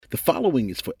The following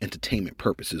is for entertainment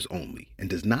purposes only and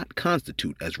does not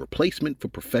constitute as replacement for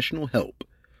professional help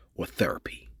or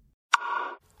therapy.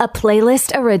 A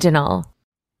Playlyst original.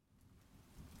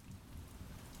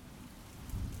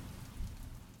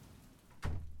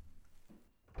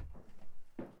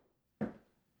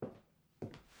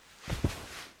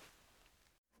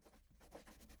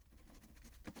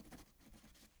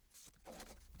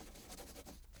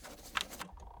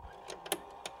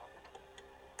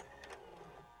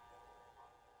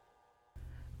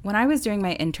 When I was doing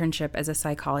my internship as a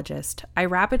psychologist, I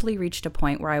rapidly reached a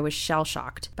point where I was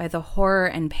shell-shocked by the horror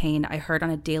and pain I heard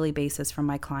on a daily basis from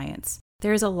my clients.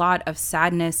 There is a lot of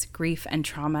sadness, grief, and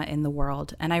trauma in the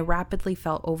world, and I rapidly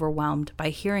felt overwhelmed by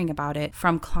hearing about it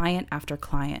from client after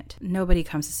client. Nobody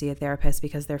comes to see a therapist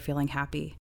because they're feeling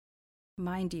happy.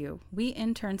 Mind you, we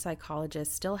intern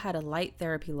psychologists still had a light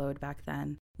therapy load back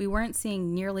then. We weren't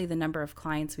seeing nearly the number of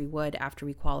clients we would after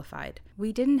we qualified.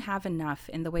 We didn't have enough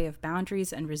in the way of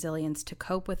boundaries and resilience to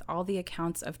cope with all the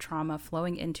accounts of trauma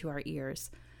flowing into our ears.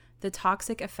 The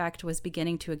toxic effect was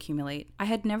beginning to accumulate. I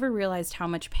had never realized how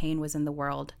much pain was in the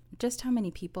world, just how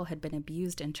many people had been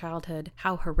abused in childhood,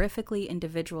 how horrifically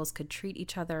individuals could treat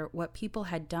each other, what people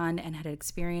had done and had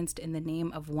experienced in the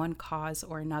name of one cause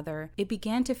or another. It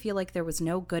began to feel like there was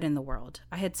no good in the world.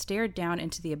 I had stared down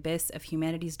into the abyss of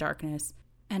humanity's darkness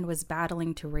and was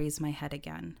battling to raise my head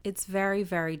again. It's very,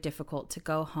 very difficult to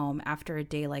go home after a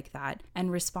day like that and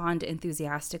respond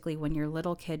enthusiastically when your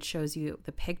little kid shows you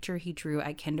the picture he drew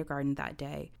at kindergarten that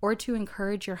day, or to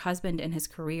encourage your husband in his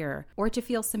career, or to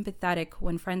feel sympathetic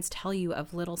when friends tell you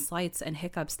of little slights and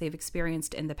hiccups they've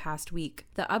experienced in the past week.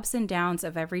 The ups and downs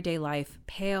of everyday life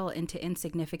pale into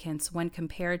insignificance when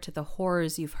compared to the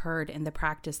horrors you've heard in the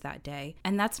practice that day.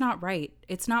 And that's not right.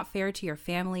 It's not fair to your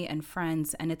family and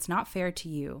friends, and it's not fair to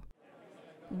you.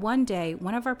 One day,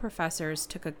 one of our professors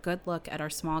took a good look at our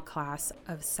small class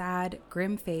of sad,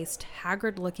 grim-faced,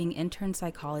 haggard-looking intern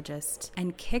psychologists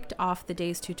and kicked off the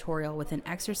day's tutorial with an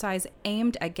exercise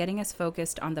aimed at getting us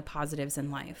focused on the positives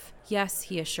in life. Yes,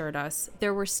 he assured us,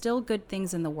 there were still good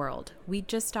things in the world. We'd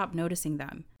just stopped noticing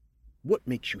them. What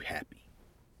makes you happy?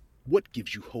 What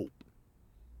gives you hope?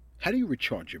 How do you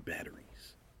recharge your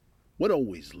batteries? What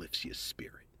always lifts your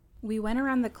spirit? We went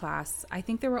around the class. I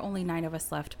think there were only 9 of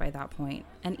us left by that point,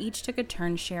 and each took a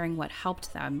turn sharing what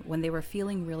helped them when they were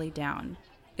feeling really down.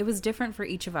 It was different for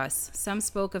each of us. Some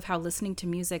spoke of how listening to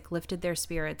music lifted their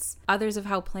spirits, others of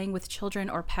how playing with children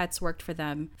or pets worked for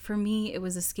them. For me, it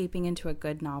was escaping into a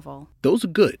good novel. Those are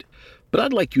good, but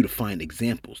I'd like you to find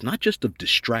examples not just of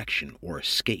distraction or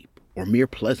escape or mere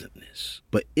pleasantness,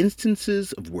 but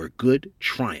instances of where good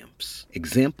triumphs,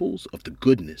 examples of the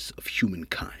goodness of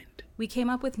humankind. We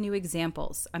came up with new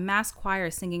examples, a mass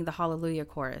choir singing the Hallelujah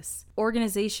chorus,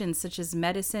 organizations such as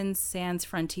Medicine Sans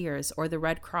Frontiers or the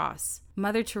Red Cross,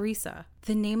 Mother Teresa,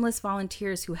 the nameless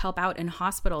volunteers who help out in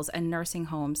hospitals and nursing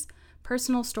homes,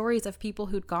 personal stories of people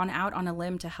who'd gone out on a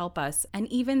limb to help us, and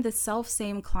even the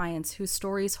self-same clients whose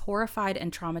stories horrified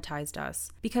and traumatized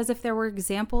us. Because if there were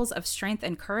examples of strength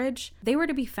and courage, they were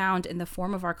to be found in the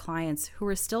form of our clients who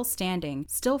were still standing,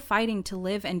 still fighting to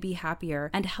live and be happier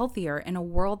and healthier in a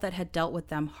world that had dealt with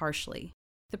them harshly.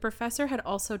 The professor had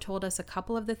also told us a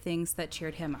couple of the things that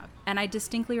cheered him up, and I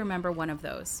distinctly remember one of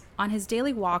those. On his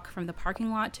daily walk from the parking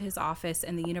lot to his office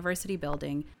in the university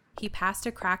building, he passed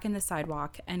a crack in the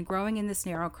sidewalk, and growing in this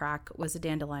narrow crack was a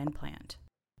dandelion plant.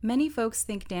 Many folks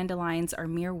think dandelions are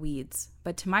mere weeds,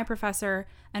 but to my professor,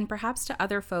 and perhaps to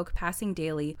other folk passing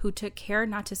daily who took care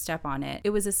not to step on it,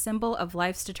 it was a symbol of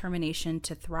life's determination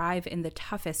to thrive in the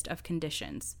toughest of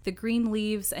conditions. The green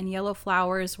leaves and yellow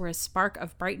flowers were a spark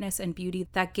of brightness and beauty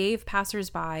that gave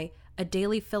passers-by a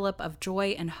daily fillip of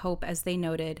joy and hope as they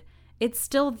noted, "It's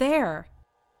still there!"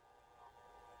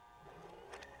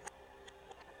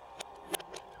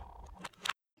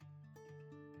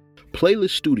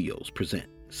 Playlyst Studios present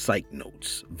Psych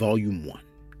Notes, Volume 1,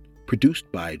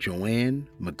 produced by Joanne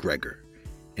Macgregor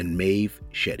and Mav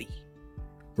Chetty.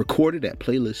 Recorded at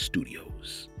Playlyst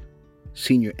Studios.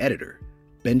 Senior Editor,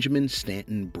 Benjamin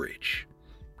Stanton Bridge.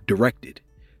 Directed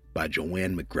by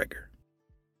Joanne Macgregor.